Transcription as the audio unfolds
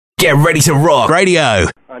Get ready to rock radio.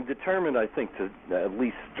 I'm determined, I think, to at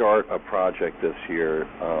least start a project this year.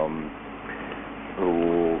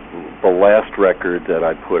 The last record that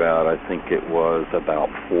I put out, I think it was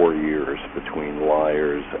about 4 years between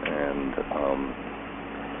Liars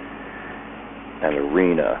and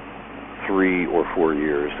Arena, 3 or 4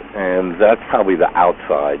 years, and that's probably the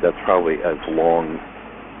outside. That's probably as long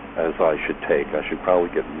as I should take. I should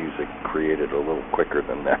probably get music created a little quicker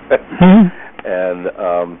than that. And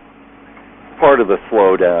part of the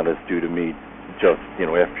slowdown is due to me just,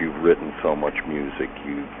 after you've written so much music,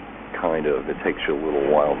 it takes you a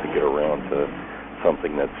little while to get around to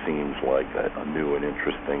something that seems like a new and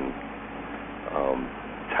interesting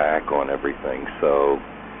tack on everything. So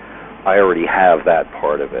I already have that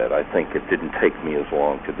part of it. I think it didn't take me as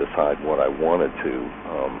long to decide what I wanted to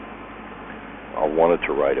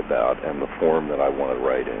write about and the form that I want to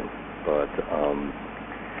write in. But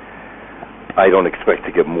I don't expect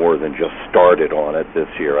to get more than just started on it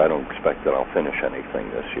this year. I don't expect that I'll finish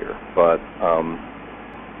anything this year. But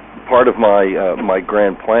part of my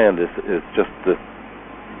grand plan is just to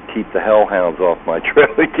keep the hellhounds off my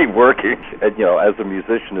trail and keep working. And, as a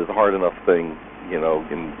musician, is a hard enough thing, in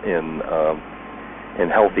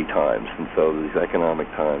healthy times. And so these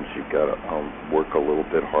economic times, you've got to work a little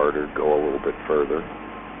bit harder, go a little bit further,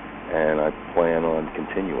 and I plan on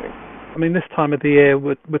continuing. I mean, this time of the year,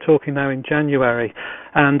 we're talking now in January,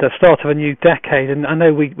 and the start of a new decade, and I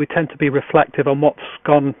know we tend to be reflective on what's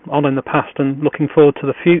gone on in the past and looking forward to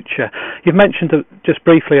the future. You've mentioned just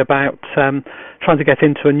briefly about trying to get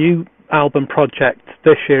into a new album project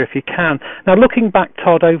this year if you can. Now, looking back,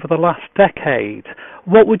 Todd, over the last decade,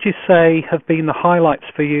 what would you say have been the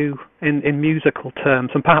highlights for you in musical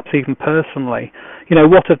terms, and perhaps even personally?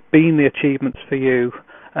 What have been the achievements for you?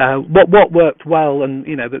 What worked well, and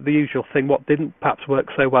the usual thing, what didn't perhaps work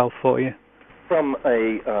so well for you? From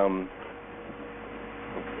a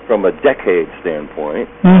decade standpoint,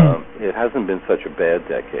 it hasn't been such a bad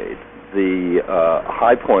decade. The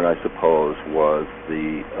high point, I suppose, was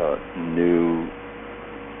the new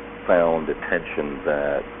found attention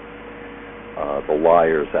that the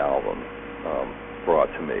Liars album brought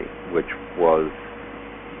to me, which was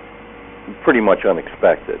pretty much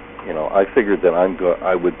unexpected. I figured that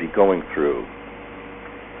I would be going through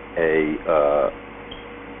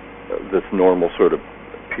this normal sort of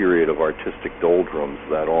period of artistic doldrums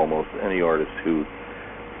that almost any artist who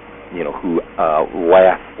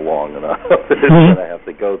lasts long enough is going to have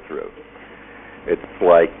to go through. It's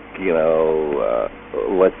like,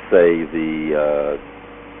 let's say the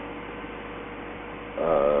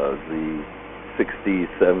 60s,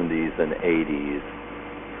 70s, and 80s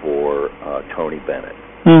for Tony Bennett.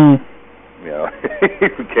 He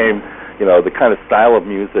became, the kind of style of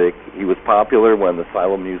music. He was popular when the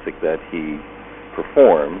style of music that he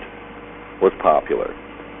performed was popular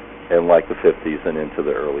in like the 50s and into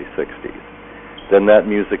the early 60s. Then that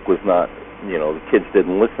music was not, the kids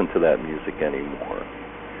didn't listen to that music anymore.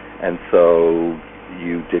 And so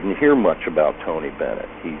you didn't hear much about Tony Bennett.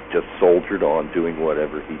 He just soldiered on doing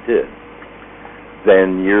whatever he did.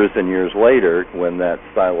 Then years and years later, when that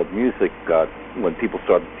style of music when people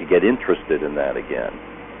started to get interested in that again,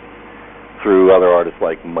 through other artists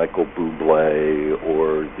like Michael Bublé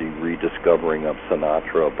or the rediscovering of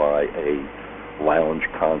Sinatra by a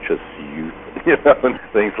lounge-conscious youth, and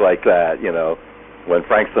things like that, When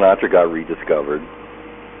Frank Sinatra got rediscovered,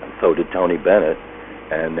 so did Tony Bennett,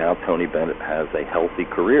 and now Tony Bennett has a healthy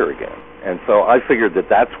career again. And so I figured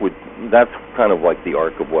that's kind of like the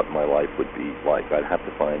arc of what my life would be like. I'd have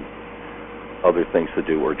to find other things to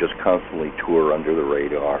do or just constantly tour under the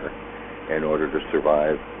radar in order to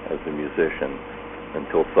survive as a musician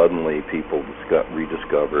until suddenly people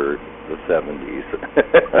rediscover the 70s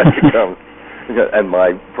and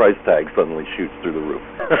my price tag suddenly shoots through the roof.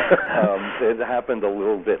 It happened a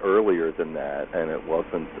little bit earlier than that, and it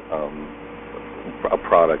wasn't a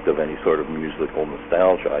product of any sort of musical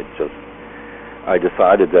nostalgia. I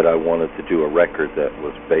decided that I wanted to do a record that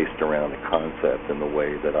was based around a concept in the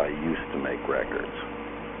way that I used to make records.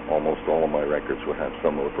 Almost all of my records would have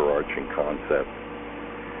some overarching concept.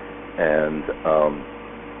 And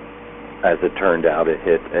as it turned out, it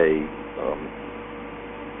hit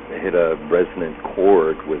a resonant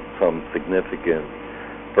chord with some significant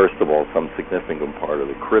part of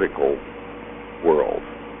the critical world.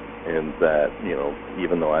 And that,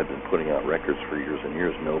 even though I've been putting out records for years and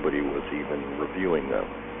years, nobody was even reviewing them.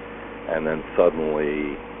 And then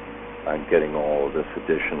suddenly I'm getting all of this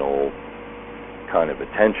additional kind of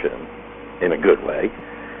attention in a good way.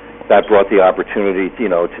 That brought the opportunity,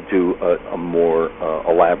 to do a more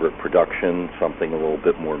elaborate production, something a little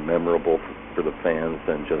bit more memorable for the fans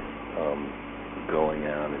than just going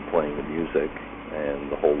out and playing the music.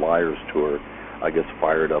 And the whole Liars tour, I guess,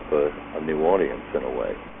 fired up a new audience in a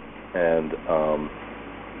way.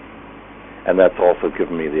 And that's also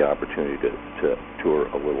given me the opportunity to tour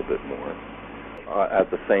a little bit more.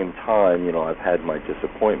 At the same time, I've had my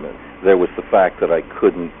disappointment. There was the fact that I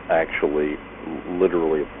couldn't actually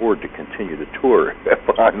literally afford to continue to tour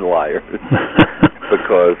behind Liars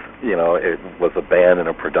because, it was a band and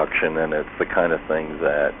a production, and it's the kind of thing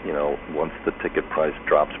that, once the ticket price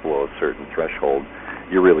drops below a certain threshold,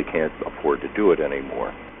 you really can't afford to do it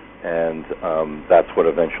anymore. And that's what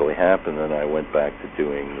eventually happened. And I went back to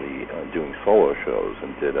doing solo shows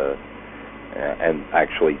and and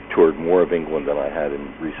actually toured more of England than I had in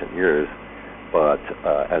recent years, but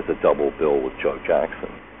as a double bill with Joe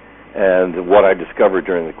Jackson. And what I discovered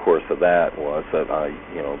during the course of that was that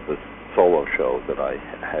the solo show that I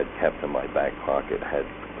had kept in my back pocket had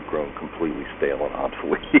grown completely stale and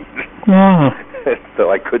obsolete.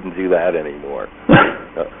 So I couldn't do that anymore.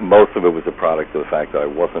 Most of it was a product of the fact that I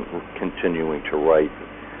wasn't continuing to write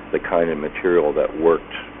the kind of material that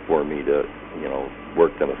worked for me to,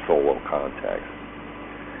 worked in a solo context.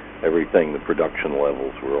 Everything, the production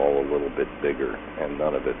levels were all a little bit bigger, and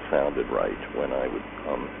none of it sounded right when I would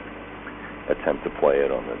attempt to play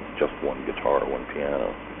it on just one guitar or one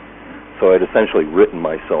piano. So I'd essentially written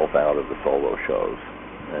myself out of the solo shows.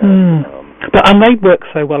 And they'd worked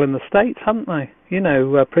so well in the States, hadn't they?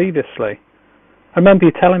 Previously. I remember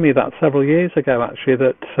you telling me that several years ago, actually,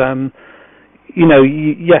 that,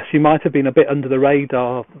 yes, you might have been a bit under the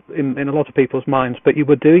radar in a lot of people's minds, but you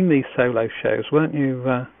were doing these solo shows, weren't you?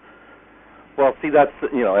 Well, see, that's,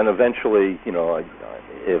 and eventually,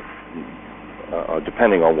 if,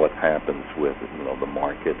 depending on what happens with, the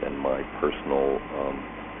market and my personal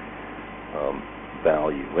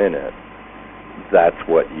value in it, that's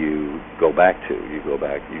what you go back to.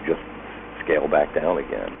 You just scale back down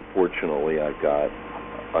again. Fortunately, I've got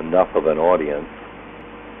enough of an audience,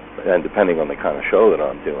 and depending on the kind of show that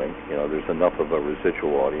I'm doing, there's enough of a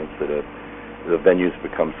residual audience that if the venues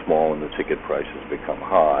become small and the ticket prices become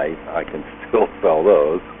high, I can still sell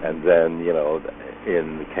those. And then,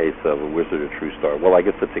 in the case of a Wizard of True Star, well, I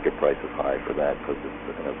guess the ticket price is high for that because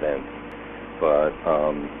it's an event. But,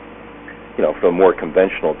 for more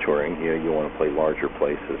conventional touring, you want to play larger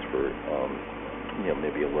places for,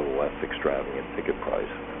 maybe a little less extravagant ticket price.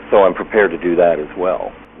 So I'm prepared to do that as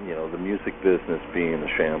well. The music business being the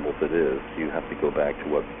shambles it is, you have to go back to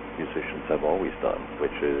what musicians have always done,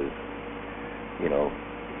 which is,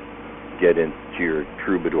 get into your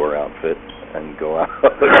troubadour outfit and go out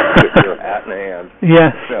with your hat in hand,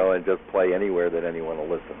 yes, and just play anywhere that anyone will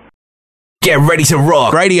listen. Get ready to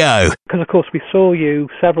rock radio. Because, of course, we saw you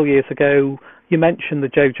several years ago. You mentioned the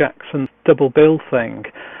Joe Jackson double bill thing.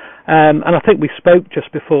 And I think we spoke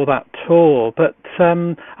just before that tour, but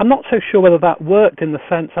I'm not so sure whether that worked in the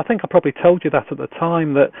sense, I think I probably told you that at the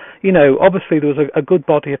time, that, obviously there was a good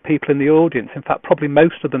body of people in the audience, in fact probably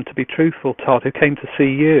most of them, to be truthful, Todd, who came to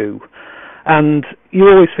see you. And you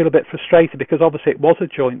always feel a bit frustrated because obviously it was a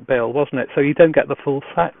joint bill, wasn't it? So you don't get the full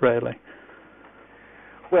set, really.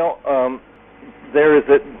 Well, there is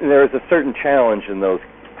a certain challenge in those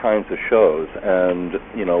kinds of shows, and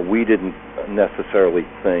we didn't necessarily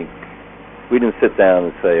we didn't sit down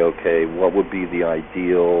and say, okay, what would be the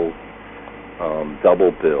ideal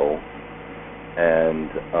double bill, and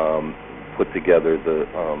put together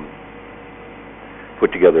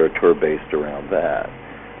a tour based around that.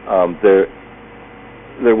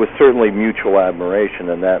 There was certainly mutual admiration,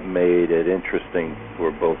 and that made it interesting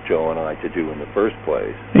for both Joe and I to do in the first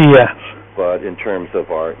place. Yes. But in terms of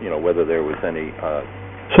our, whether there was any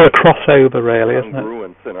sort of crossover, really, isn't it?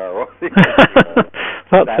 Congruence in our audience.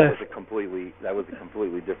 That was a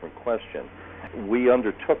completely different question. We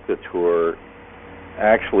undertook the tour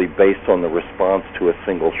actually based on the response to a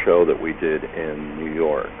single show that we did in New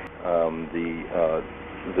York.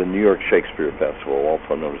 The New York Shakespeare Festival,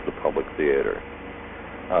 also known as the Public Theater.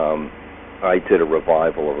 I did a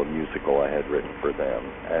revival of a musical I had written for them,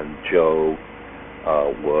 and Joe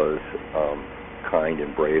was kind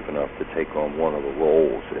and brave enough to take on one of the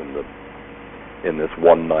roles in this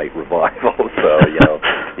one night revival. So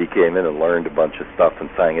he came in and learned a bunch of stuff and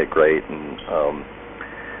sang it great, and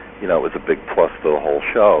it was a big plus to the whole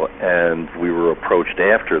show. And we were approached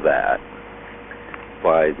after that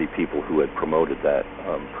by the people who had promoted that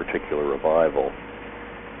particular revival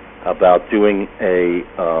about doing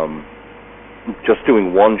just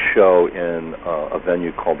doing one show in a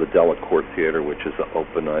venue called the Delacorte Theater, which is an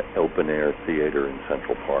open-air theater in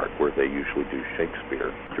Central Park where they usually do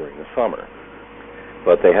Shakespeare during the summer.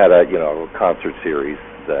 But they had a concert series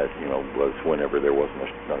that was whenever there wasn't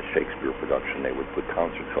a Shakespeare production, they would put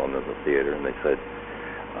concerts on in the theater, and they said,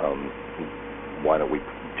 why don't we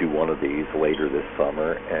do one of these later this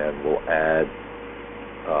summer, and we'll add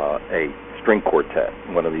a string quartet,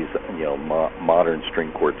 one of these modern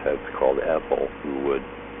string quartets called Ethel, who would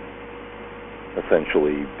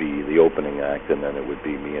essentially be the opening act, and then it would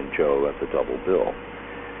be me and Joe at the double bill.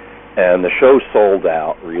 And the show sold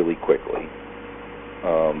out really quickly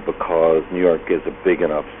because New York is a big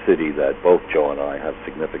enough city that both Joe and I have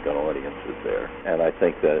significant audiences there. And I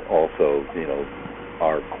think that also,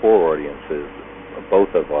 our core audiences, both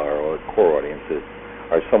of our core audiences,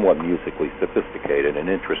 are somewhat musically sophisticated and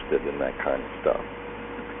interested in that kind of stuff.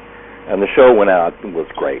 And the show went out and was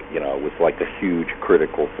great. It was like a huge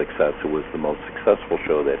critical success. It was the most successful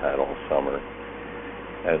show they'd had all summer.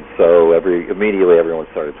 And so immediately everyone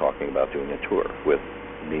started talking about doing a tour with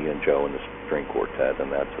me and Joe and the string quartet,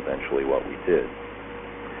 and that's eventually what we did.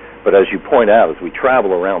 But as you point out, as we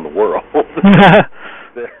travel around the world,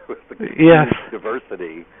 there was the huge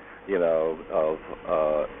diversity, of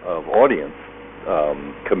audience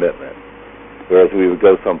commitment. Whereas we would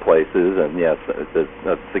go some places, and yes,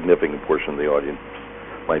 a significant portion of the audience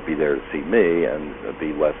might be there to see me and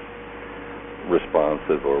be less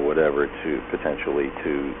responsive or whatever potentially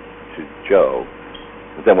to Joe.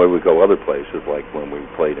 But then we would go other places, like when we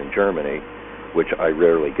played in Germany, which I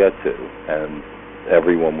rarely get to, and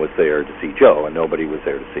everyone was there to see Joe, and nobody was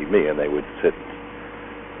there to see me, and they would sit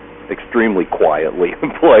extremely quietly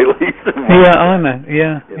and politely. Yeah, I know.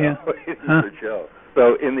 Yeah, for Joe.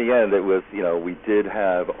 So in the end, it was, we did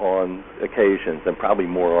have on occasions, and probably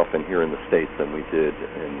more often here in the States than we did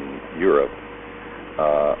in Europe,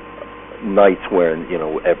 nights when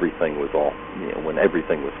everything was when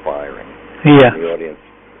everything was firing. Yeah. The audience,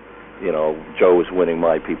 Joe was winning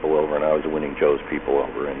my people over, and I was winning Joe's people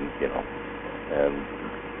over, and and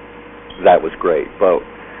that was great. But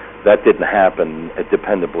that didn't happen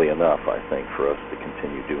dependably enough, I think, for us to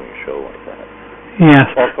continue doing a show like that. Yes.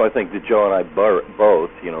 Also, I think that Joe and I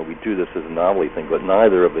both, we do this as a novelty thing, but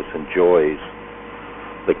neither of us enjoys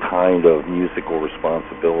the kind of musical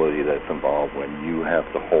responsibility that's involved when you have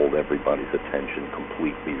to hold everybody's attention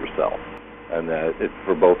completely yourself. And that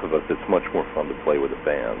for both of us, it's much more fun to play with a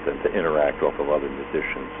band and to interact off of other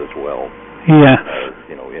musicians as well. Yeah. As,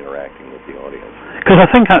 interacting with the audience. Because I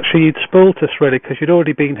think actually you'd spoiled us really, because you'd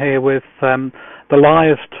already been here with the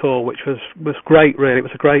Liars tour, which was great. Really, it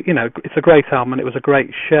was a great, it's a great album, and it was a great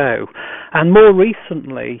show. And more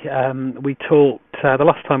recently, we talked. The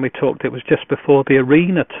last time we talked, it was just before the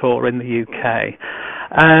Arena tour in the UK.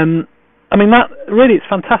 I mean, that really, it's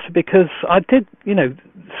fantastic because I did,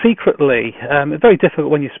 secretly, it's very difficult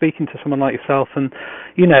when you're speaking to someone like yourself and,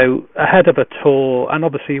 ahead of a tour, and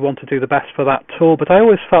obviously you want to do the best for that tour, but I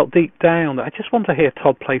always felt deep down that I just want to hear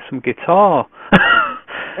Todd play some guitar.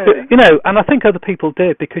 And I think other people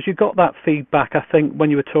did, because you got that feedback, I think, when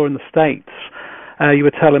you were touring the States. You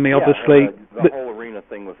were telling me, obviously... The whole Arena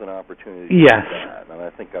thing was an opportunity to yes. do that, and I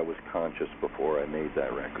think I was conscious before I made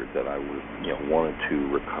that record that I was, wanted to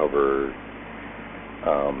recover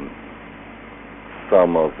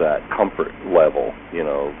some of that comfort level.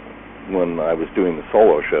 When I was doing the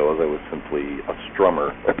solo shows, I was simply a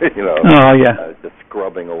strummer, just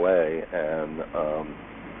scrubbing away, and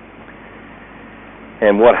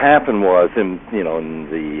what happened was in the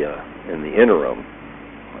interim,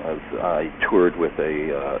 as I toured with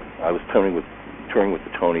I was touring with the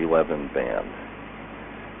Tony Levin Band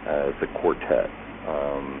as a quartet,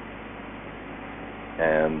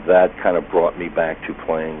 and that kind of brought me back to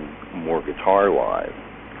playing more guitar live.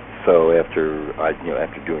 So after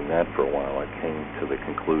doing that for a while, I came to the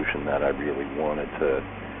conclusion that I really wanted to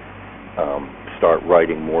start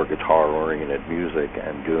writing more guitar-oriented music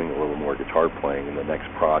and doing a little more guitar playing in the next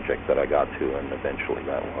project that I got to, and eventually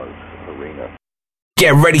that was Arena.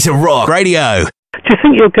 Get ready to rock radio. Do you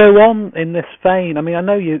think you'll go on in this vein? I mean, I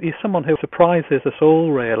know you're someone who surprises us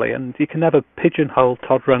all, really, and you can never pigeonhole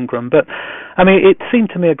Todd Rundgren, but, I mean, it seemed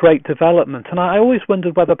to me a great development, and I always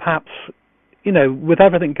wondered whether perhaps, with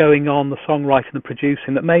everything going on, the songwriting and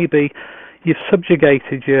producing, that maybe you've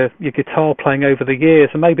subjugated your guitar playing over the years,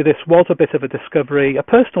 and maybe this was a bit of a discovery, a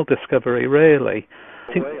personal discovery, really.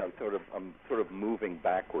 In a way, I'm sort of moving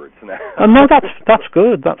backwards now. Oh, no, that's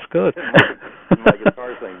good. That's good. my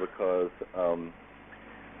guitar thing, because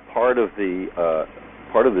part of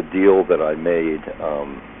the deal that I made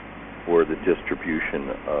for the distribution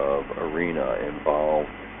of Arena involved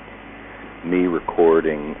me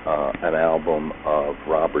recording an album of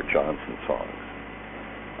Robert Johnson songs.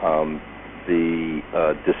 The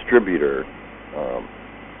distributor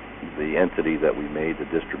the entity that we made the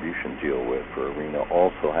distribution deal with for Arena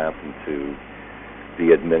also happened to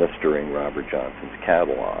be administering Robert Johnson's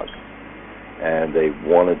catalog, and they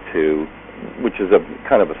wanted to, which is a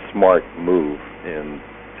kind of a smart move in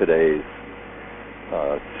today's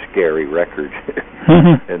scary record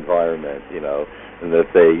environment, and that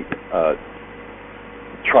they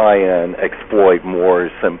try and exploit more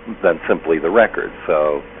than simply the record.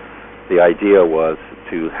 So the idea was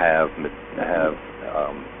to have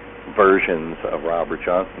versions of Robert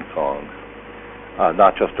Johnson songs,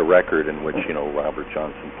 not just a record in which Robert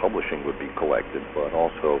Johnson publishing would be collected, but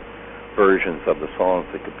also versions of the songs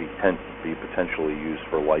that could be potentially used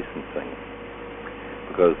for licensing,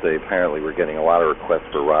 because they apparently were getting a lot of requests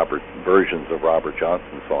for versions of Robert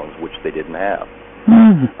Johnson songs which they didn't have.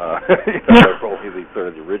 Only these sort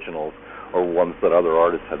of the originals or ones that other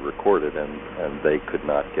artists had recorded, and they could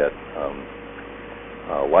not get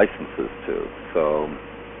licenses to. So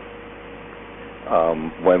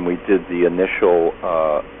when we did the initial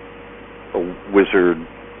Wizard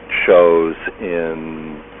shows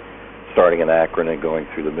starting in Akron and going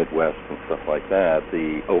through the Midwest and stuff like that,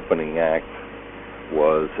 the opening act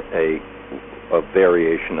was a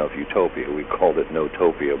variation of Utopia. We called it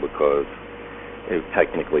Notopia because it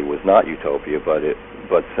technically was not Utopia,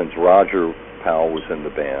 but since Roger Powell was in the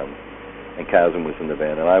band and Chasm was in the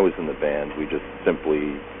band and I was in the band, we just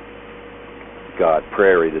simply got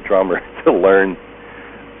Prairie, the drummer, to learn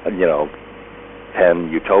 10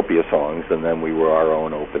 Utopia songs, and then we were our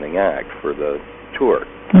own opening act for the tour.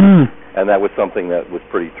 And that was something that was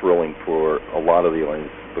pretty thrilling for a lot of the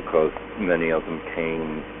audience, because many of them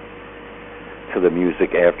came to the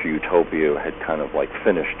music after Utopia had kind of like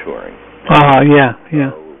finished touring. Yeah.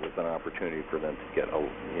 So it was an opportunity for them to get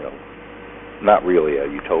not really a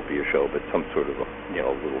Utopia show, but some sort of a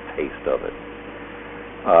little taste of it.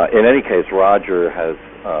 In any case, Roger has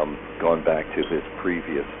gone back to his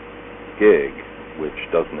previous gig, which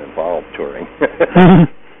doesn't involve touring.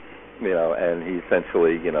 And he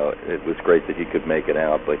essentially, it was great that he could make it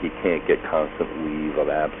out, but he can't get constant leave of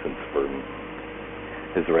absence from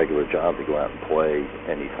his regular job to go out and play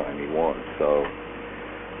anytime he wants. So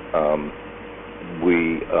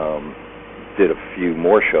we did a few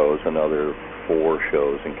more shows, another 4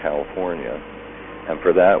 shows in California, and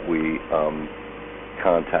for that we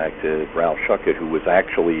contacted Ralph Schuckett, who was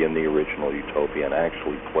actually in the original Utopia and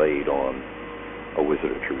actually played on A Wizard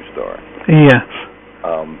of True Star. Yes.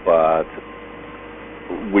 But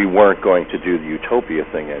we weren't going to do the Utopia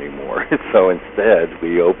thing anymore, so instead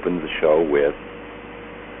we opened the show with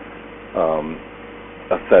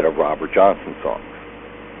a set of Robert Johnson songs.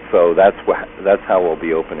 So that's how we'll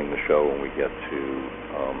be opening the show when we get to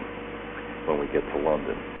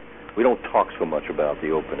London. We don't talk so much about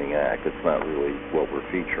the opening act. It's not really what we're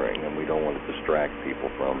featuring, and we don't want to distract people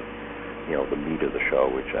from the meat of the show,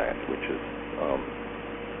 which is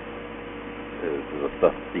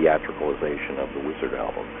the theatricalization of the Wizard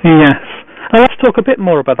album. Yes. Now let's talk a bit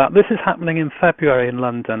more about that. This is happening in February in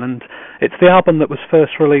London, and it's the album that was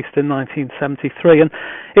first released in 1973, and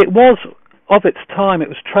it was, of its time, it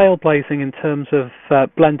was trailblazing in terms of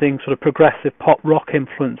blending sort of progressive pop rock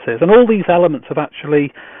influences, and all these elements have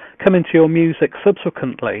actually come into your music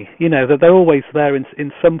subsequently, that they're always there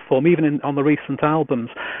in some form, even on the recent albums.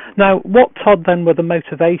 Now, what, Todd, then were the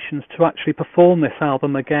motivations to actually perform this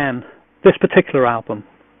album again? This particular album?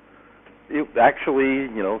 It actually,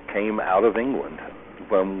 came out of England.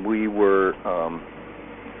 When we were,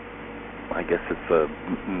 I guess it's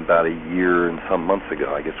about a year and some months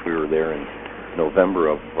ago, I guess we were there in November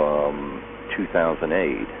of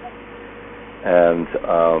 2008. And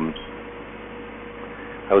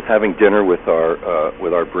I was having dinner with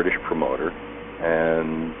our British promoter,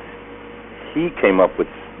 and he came up with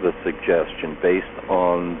the suggestion based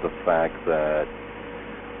on the fact that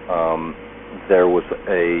there was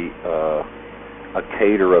a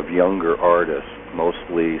cadre of younger artists,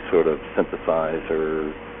 mostly sort of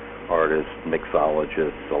synthesizer artists,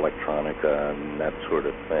 mixologists, electronica, and that sort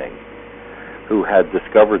of thing, who had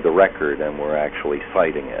discovered the record and were actually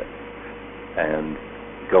citing it and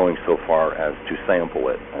going so far as to sample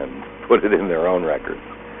it and put it in their own records.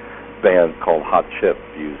 A band called Hot Chip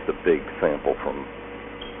used a big sample from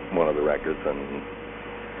one of the records and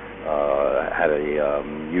had a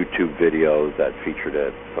YouTube video that featured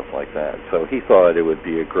it, stuff like that. So he thought it would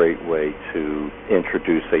be a great way to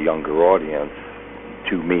introduce a younger audience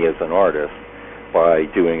to me as an artist by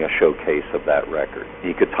doing a showcase of that record.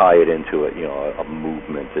 He could tie it into a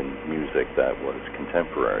movement in music that was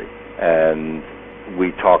contemporary. And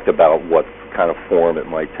we talked about what kind of form it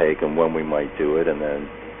might take and when we might do it, and then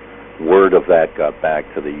word of that got back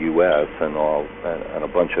to the U.S. and a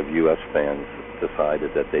bunch of U.S. fans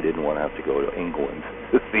decided that they didn't want to have to go to England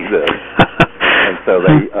to see this, and so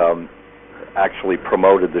they actually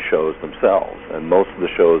promoted the shows themselves. And most of the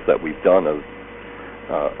shows that we've done of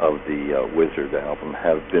the Wizzard album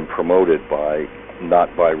have been promoted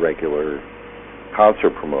not by regular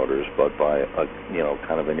concert promoters, but by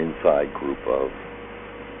kind of an inside group of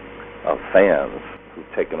fans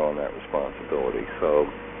who've taken on that responsibility. So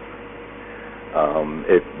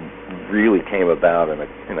it really came about in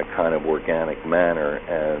a kind of organic manner,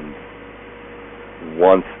 and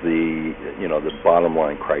once the bottom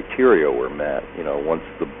line criteria were met, once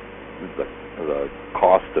the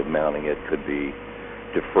cost of mounting it could be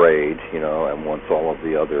defrayed, and once all of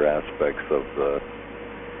the other aspects of the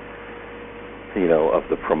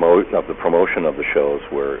promotion of the shows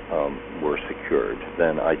were secured,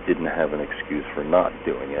 then I didn't have an excuse for not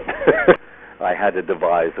doing it. I had to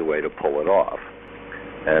devise a way to pull it off,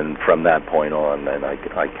 and from that point on, then I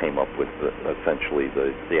came up with essentially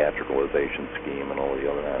the theatricalization scheme and all the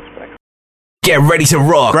other aspects. Get ready to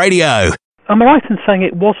rock radio. Am I right in saying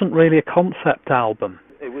it wasn't really a concept album?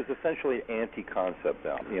 It was essentially an anti-concept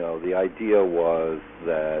album. The idea was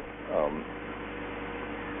that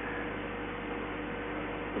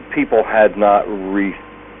people had not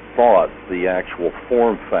rethought the actual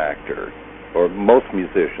form factor, or most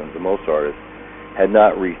musicians and most artists had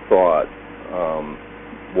not rethought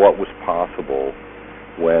what was possible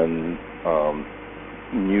when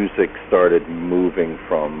music started moving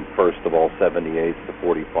from, first of all, 78s to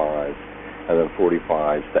 45s, and then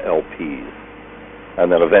 45s to LPs,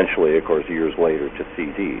 and then eventually, of course, years later, to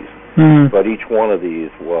CDs. But each one of these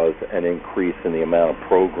was an increase in the amount of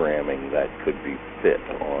programming that could be fit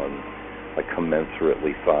on a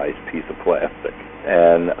commensurately sized piece of plastic.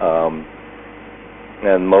 And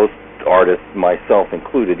most artists, myself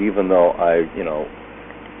included, even though I,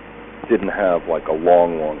 didn't have like a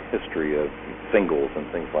long history of singles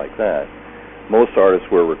and things like that, most artists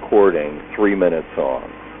were recording 3-minute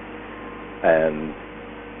songs and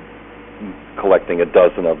collecting a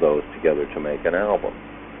dozen of those together to make an album.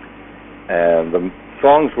 And the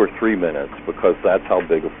songs were 3 minutes because that's how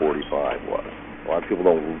big a 45 was. A lot of people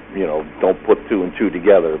don't put two and two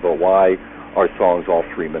together, but why are songs all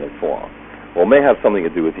 3 minutes long? Well, it may have something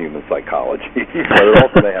to do with human psychology, but it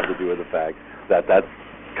also may have to do with the fact that that's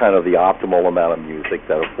kind of the optimal amount of music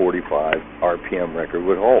that a 45 RPM record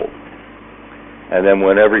would hold. And then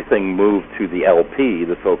when everything moved to the LP,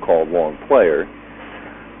 the so-called long player,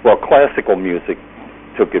 well, classical music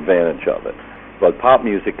took advantage of it, but pop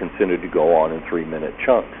music continued to go on in 3-minute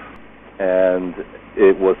chunks. And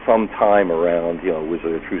it was some time around, Was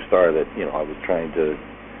It a True Star, that, I was trying to,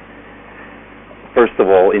 first of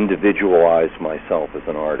all, individualize myself as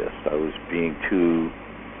an artist. I was being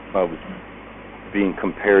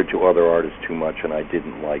compared to other artists too much, and I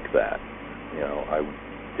didn't like that. I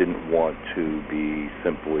didn't want to be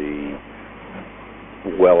simply,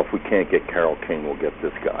 well, if we can't get Carole King, we'll get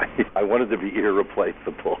this guy. I wanted to be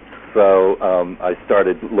irreplaceable. So I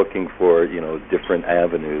started looking for, different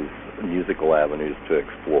avenues, musical avenues to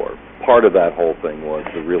explore. Part of that whole thing was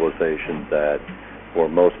the realization that for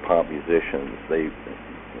most pop musicians,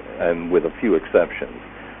 and with a few exceptions,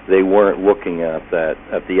 they weren't looking at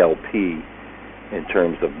the LP in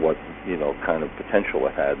terms of what, kind of potential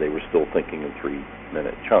it had. They were still thinking in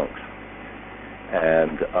 3-minute chunks.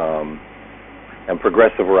 And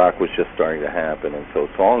progressive rock was just starting to happen, and so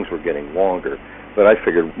songs were getting longer. But I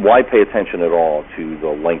figured, why pay attention at all to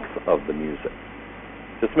the length of the music?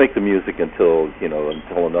 Just make the music until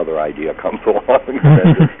another idea comes along, and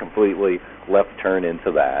then just completely left turn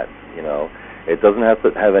into that. It doesn't have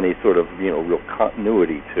to have any sort of real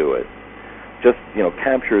continuity to it. Just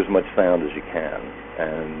capture as much sound as you can,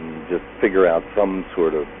 and just figure out some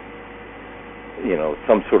sort of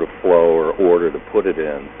flow or order to put it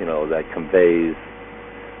in, that conveys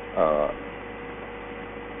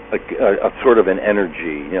a sort of an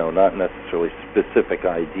energy, not necessarily specific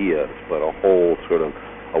ideas, but a whole sort of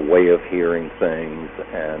a way of hearing things,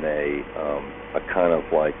 and a kind of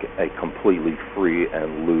like a completely free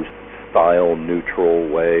and loose, style neutral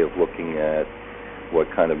way of looking at what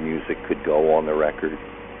kind of music could go on the record,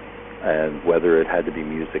 and whether it had to be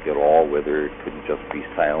music at all, whether it could just be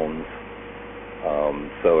sounds.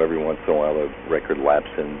 So every once in a while the record laps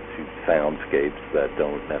into soundscapes that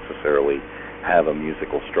don't necessarily have a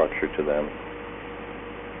musical structure to them,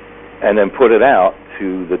 and then put it out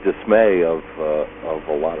to the dismay of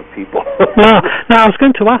a lot of people. Now I was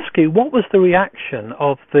going to ask you, what was the reaction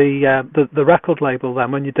of the record label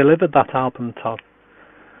then when you delivered that album, Todd?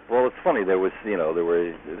 Well, it's funny. There were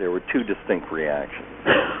two distinct reactions.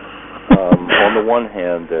 On the one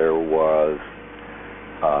hand, there was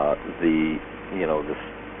the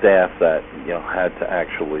staff that had to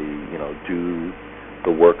actually do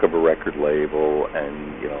the work of a record label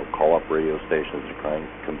and call up radio stations to try and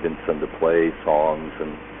convince them to play songs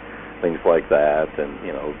and things like that, and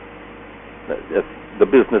it's the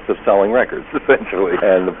business of selling records essentially.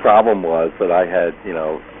 And the problem was that I had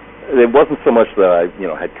it wasn't so much that I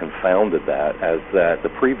had confounded that as that the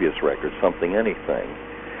previous record, Something Anything,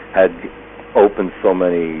 had opened so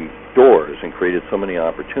many doors and created so many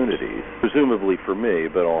opportunities, presumably for me,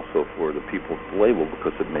 but also for the people at the label,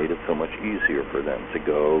 because it made it so much easier for them to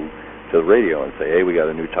go to the radio and say, hey, we got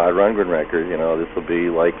a new Todd Rundgren record, this will be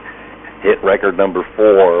like hit record number 4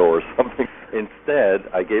 or something. Instead,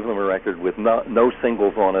 I gave them a record with no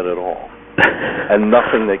singles on it at all and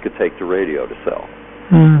nothing they could take to radio to sell.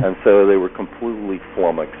 And so they were completely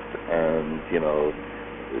flummoxed and,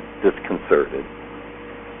 disconcerted.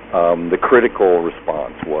 The critical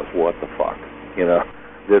response was, what the fuck?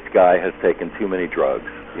 This guy has taken too many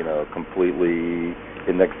drugs, completely.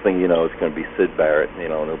 The next thing you know, it's going to be Syd Barrett, and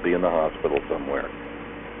he'll be in the hospital somewhere.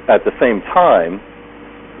 At the same time,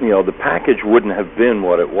 the package wouldn't have been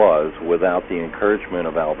what it was without the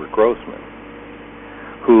encouragement of Albert Grossman,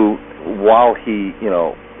 who, while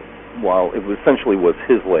it essentially was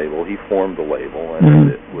his label, he formed the label, and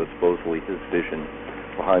it was supposedly his vision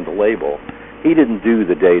behind the label. He didn't do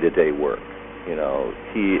the day-to-day work.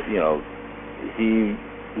 He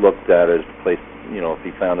looked at it as a place. If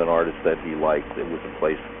he found an artist that he liked, it was a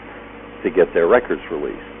place to get their records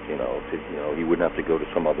released. He wouldn't have to go to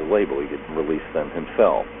some other label. He could release them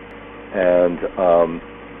himself. And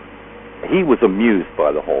he was amused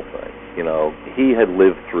by the whole thing. He had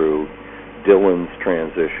lived through Dylan's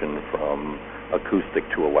transition from acoustic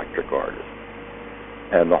to electric artist,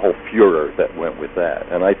 and the whole furor that went with that.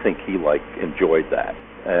 And I think he enjoyed that.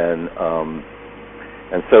 And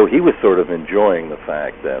so he was sort of enjoying the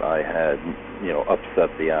fact that I had, upset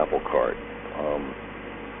the apple cart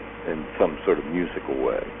in some sort of musical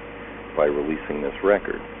way by releasing this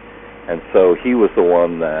record. And so he was the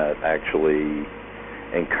one that actually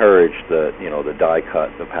encouraged the die cut,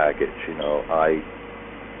 the package.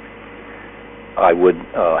 I would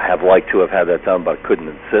have liked to have had that done, but couldn't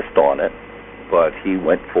insist on it. But he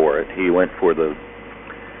went for it. He went for the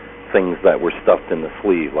things that were stuffed in the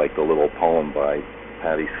sleeve, like the little poem by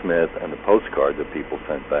Patti Smith and the postcard that people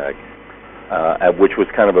sent back, which was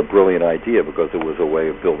kind of a brilliant idea because it was a way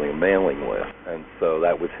of building a mailing list. And so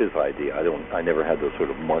that was his idea. I never had those sort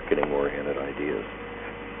of marketing-oriented ideas.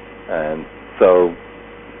 And so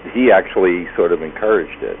he actually sort of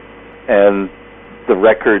encouraged it. And the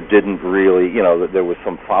record didn't really, there was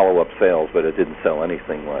some follow-up sales, but it didn't sell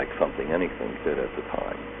anything like Something Anything did at the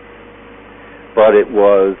time. But it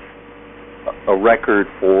was a record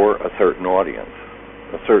for a certain audience.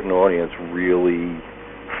 A certain audience really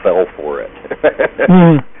fell for it.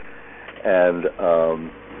 And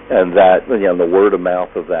that, the word of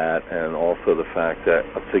mouth of that, and also the fact that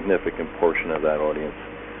a significant portion of that audience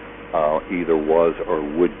either was or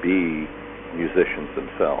would be musicians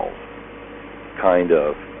themselves, kind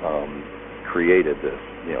of created this,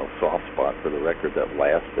 soft spot for the record that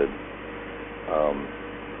lasted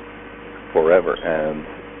forever. And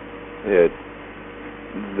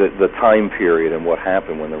the time period and what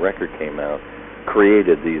happened when the record came out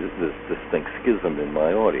created this distinct schism in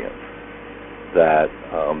my audience, that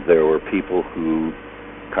there were people who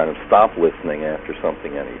kind of stopped listening after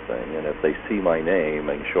Something Anything, and if they see my name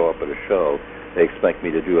and show up at a show, they expect me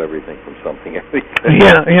to do everything from Something Anything.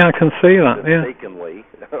 Yeah, I can see that. Mistakenly,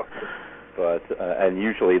 but and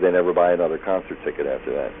usually they never buy another concert ticket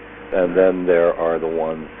after that. And then there are the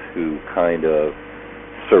ones who kind of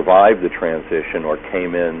survived the transition or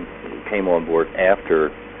came on board after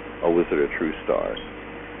A Wizard of True Stars,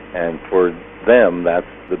 and for them, that's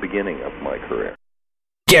the beginning of my career.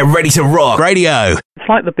 Get ready to rock radio. It's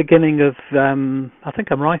like the beginning of, I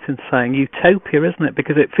think I'm right in saying, Utopia, isn't it?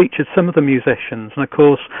 Because it featured some of the musicians, and of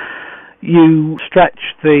course, you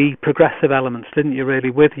stretched the progressive elements, didn't you, really,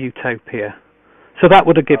 with Utopia? So that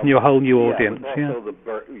would have given you a whole new audience. Yeah, also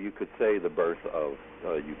you could say the birth of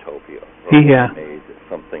Utopia. Yeah. Made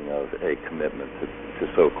something of a commitment to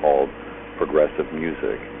so-called progressive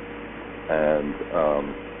music.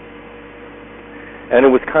 And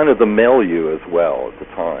it was kind of the milieu as well at the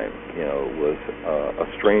time. It was a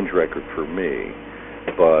strange record for me,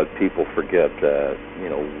 but people forget that,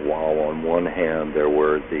 while on one hand there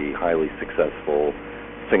were the highly successful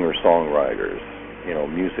singer-songwriters,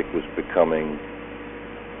 music was becoming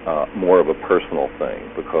more of a personal thing,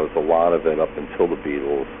 because a lot of it up until the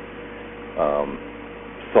Beatles,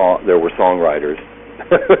 there were songwriters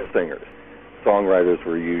singers. Songwriters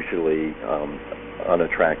were usually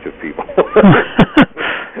unattractive people.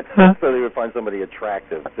 So they would find somebody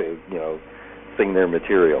attractive to, sing their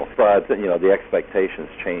material. But, the expectations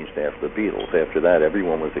changed after the Beatles. After that,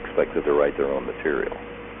 everyone was expected to write their own material.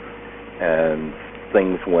 And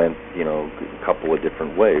things went, a couple of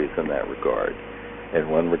different ways in that regard. In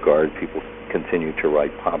one regard, people continued to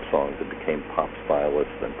write pop songs and became pop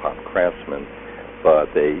stylists and pop craftsmen, but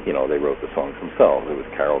they wrote the songs themselves. It was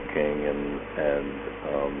Carole King and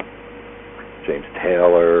James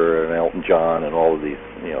Taylor and Elton John and all of these,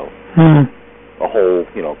 a whole,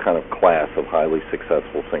 kind of class of highly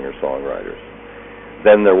successful singer-songwriters.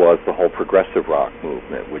 Then there was the whole progressive rock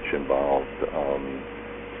movement, which involved,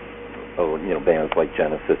 bands like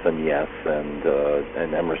Genesis and Yes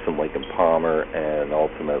and Emerson, Lake and Palmer, and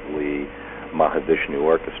ultimately Mahavishnu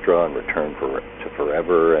Orchestra and Return to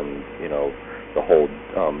Forever, and the whole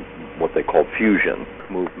what they called fusion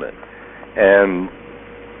movement. And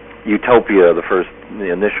Utopia,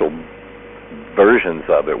 the initial versions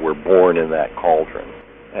of it were born in that cauldron.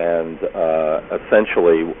 And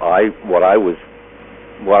essentially, what I was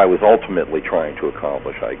ultimately trying to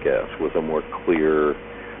accomplish, I guess, was a more clear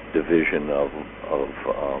division of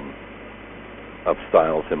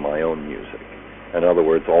styles in my own music. In other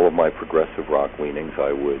words, all of my progressive rock leanings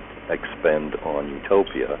I would expend on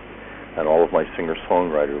Utopia, and all of my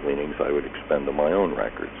singer-songwriter leanings I would expend on my own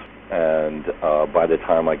records. And by the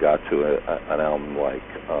time I got to an album like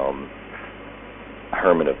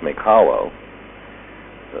Hermit of Mikalo,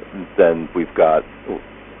 then we've got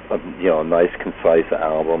a nice, concise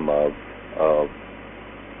album of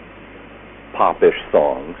pop-ish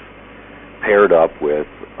songs paired up with,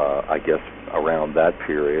 I guess, around that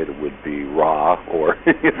period would be Ra, or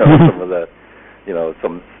some of the,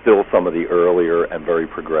 some of the earlier and very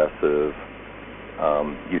progressive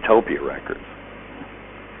Utopia records.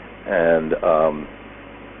 And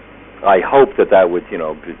I hope that would,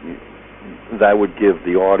 that would give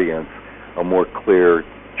the audience a more clear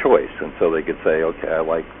choice, and so they could say, okay, I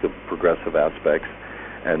like the progressive aspects,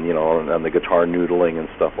 and and the guitar noodling and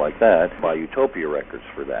stuff like that. Buy Utopia records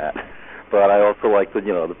for that. But I also like the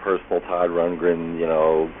the personal Todd Rundgren,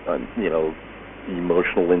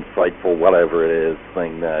 emotional, insightful, whatever it is,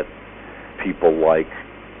 thing that people like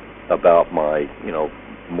about my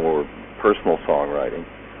more personal songwriting.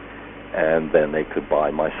 And then they could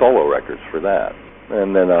buy my solo records for that.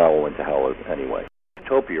 And then I went to hell anyway.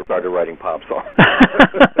 Utopia started writing pop songs.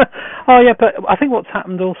 Oh, yeah, but I think what's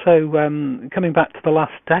happened also, coming back to the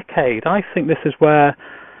last decade, I think this is where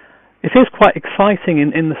it is quite exciting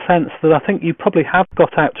in the sense that I think you probably have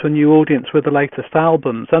got out to a new audience with the latest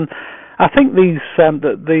albums. And I think these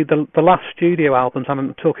the last studio albums,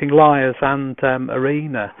 I'm talking Liars and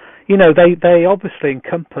Arena, they obviously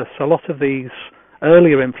encompass a lot of these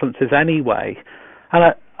earlier influences anyway,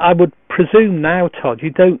 and I would presume now, Todd,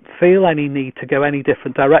 you don't feel any need to go any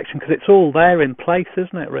different direction because it's all there in place,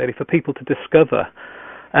 isn't it, really, for people to discover,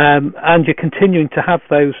 and you're continuing to have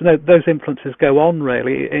those influences go on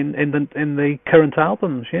really in the current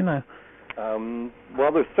albums,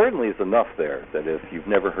 Well, there certainly is enough there that if you've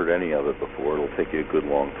never heard any of it before, it'll take you a good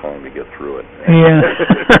long time to get through it.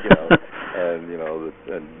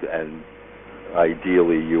 And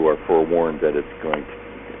ideally, you are forewarned that it's going to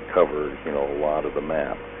cover, a lot of the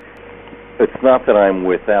map. It's not that I'm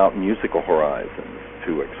without musical horizons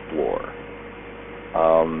to explore,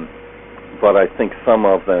 but I think some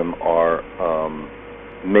of them are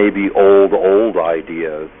maybe old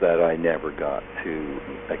ideas that I never got to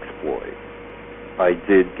exploit. I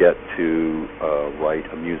did get to write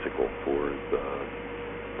a musical for the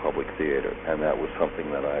Public Theater, and that was something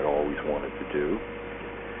that I'd always wanted to do.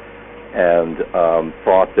 And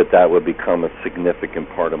thought that would become a significant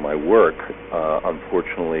part of my work.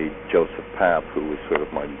 Unfortunately, Joseph Papp, who was sort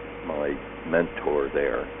of my mentor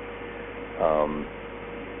there,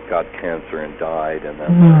 got cancer and died, and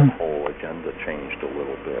then the whole agenda changed a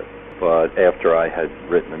little bit. But after I had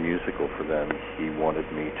written a musical for them, he wanted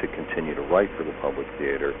me to continue to write for the Public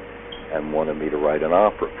Theater and wanted me to write an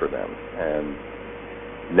opera for them. And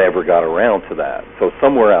never got around to that. So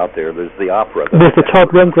somewhere out there's the opera. There's the Todd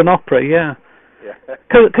Rundgren opera, yeah.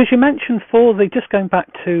 Because you mentioned just going back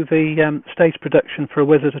to the stage production for A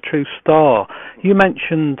Wizard, A True Star, you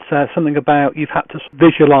mentioned something about you've had to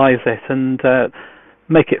visualize it and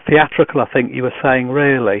make it theatrical, I think you were saying,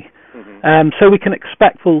 really. Mm-hmm. So we can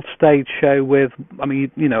expect full stage show with,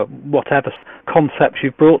 whatever concepts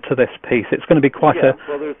you've brought to this piece. It's going to be quite a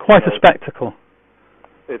spectacle.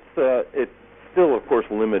 It's still, of course,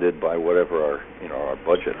 limited by whatever our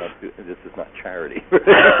budget. This is not charity.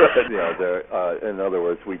 In other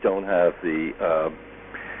words, we don't have the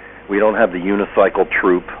unicycle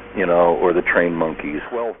troupe, or the trained monkeys.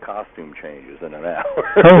 12 costume changes in an hour.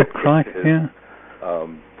 Oh, right, yeah.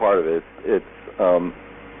 Part of it, it's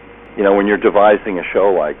when you're devising a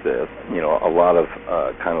show like this, a lot of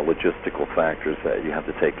kind of logistical factors that you have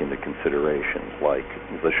to take into consideration, like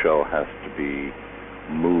the show has to be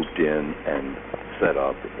moved in and set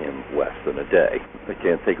up in less than a day. It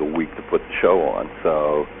can't take a week to put the show on,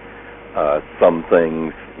 so some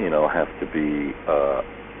things, have to be,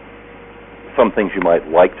 some things you might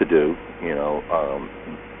like to do,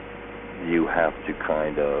 you have to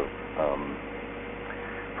kind of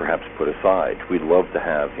perhaps put aside. We'd love to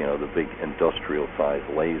have, the big industrial-sized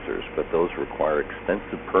lasers, but those require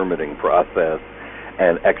extensive permitting process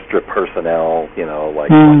and extra personnel, like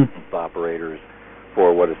licensed operators,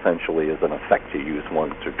 for what essentially is an effect you use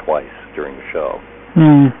once or twice during the show.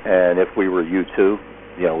 And if we were U2,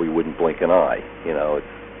 we wouldn't blink an eye. It's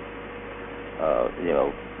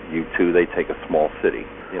U2, they take a small city,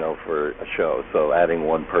 for a show. So adding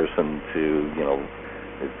one person to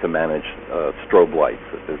manage strobe lights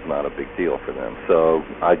is not a big deal for them. So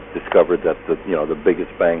I discovered that the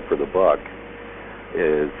biggest bang for the buck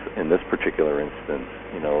is, in this particular instance,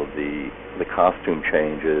 the costume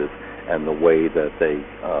changes and the way that they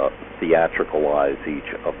theatricalize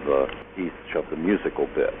each of the musical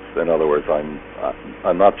bits. In other words, we're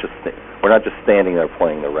not just standing there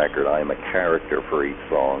playing the record. I am a character for each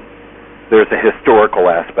song. There's a historical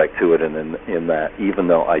aspect to it, and in that, even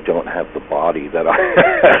though I don't have the body that I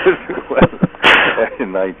had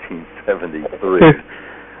in 1973,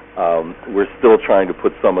 we're still trying to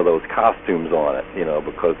put some of those costumes on it,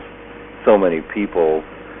 because so many people,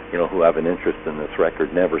 who have an interest in this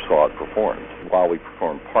record never saw it performed. While we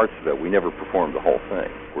performed parts of it, we never performed the whole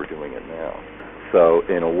thing. We're doing it now. So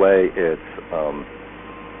in a way, it's,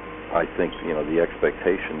 I think, the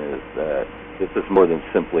expectation is that this is more than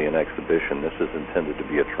simply an exhibition. This is intended to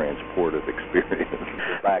be a transportive experience.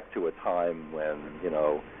 Back to a time when,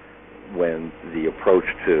 when the approach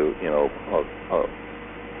to,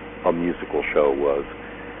 a musical show was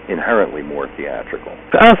inherently more theatrical.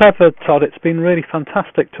 As ever, Todd, it's been really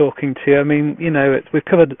fantastic talking to you. I mean, we've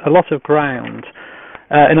covered a lot of ground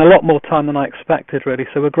in a lot more time than I expected, really,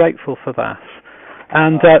 so we're grateful for that.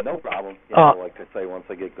 And no problem. Like I say, once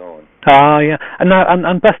I get going. Yeah.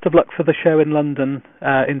 And best of luck for the show in London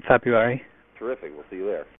in February. Terrific. We'll see you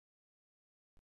there.